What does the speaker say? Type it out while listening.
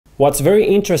What's very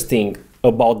interesting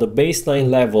about the baseline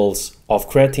levels of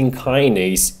creatine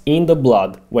kinase in the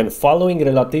blood when following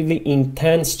relatively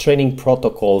intense training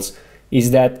protocols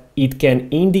is that it can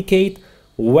indicate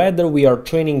whether we are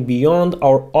training beyond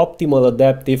our optimal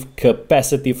adaptive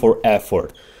capacity for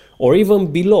effort, or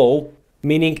even below,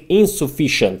 meaning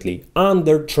insufficiently,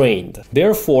 undertrained.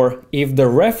 Therefore, if the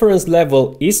reference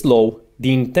level is low,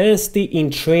 the intensity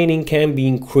in training can be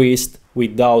increased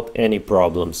without any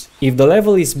problems. If the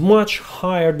level is much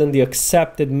higher than the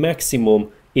accepted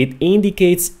maximum, it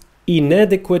indicates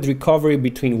inadequate recovery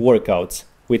between workouts,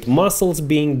 with muscles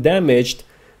being damaged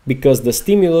because the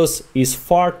stimulus is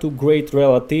far too great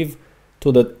relative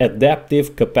to the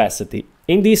adaptive capacity.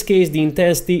 In this case, the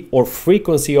intensity or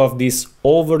frequency of these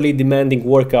overly demanding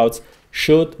workouts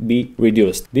should be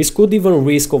reduced. This could even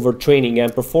risk overtraining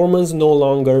and performance no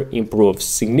longer improves.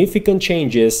 Significant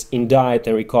changes in diet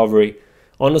and recovery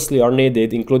honestly are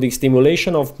needed, including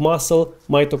stimulation of muscle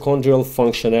mitochondrial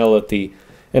functionality,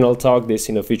 and I'll talk this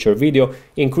in a future video,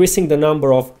 increasing the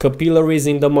number of capillaries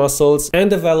in the muscles and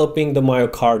developing the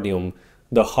myocardium,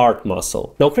 the heart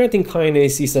muscle. Now, creatine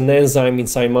kinase is an enzyme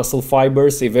inside muscle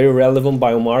fibers, a very relevant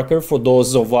biomarker for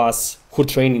those of us who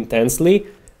train intensely.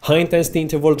 High-intensity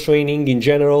interval training in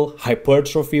general,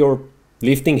 hypertrophy or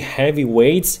lifting heavy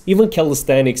weights, even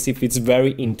calisthenics if it's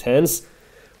very intense,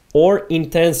 or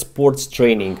intense sports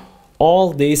training.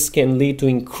 All this can lead to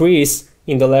increase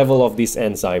in the level of this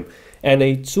enzyme. And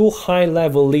a too high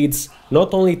level leads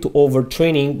not only to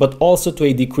overtraining, but also to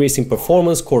a decrease in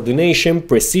performance, coordination,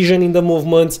 precision in the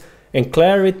movements, and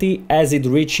clarity as it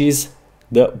reaches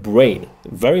the brain.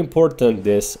 Very important,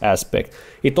 this aspect.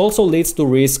 It also leads to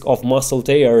risk of muscle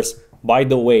tears, by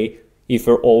the way, if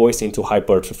you're always into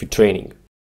hypertrophy training.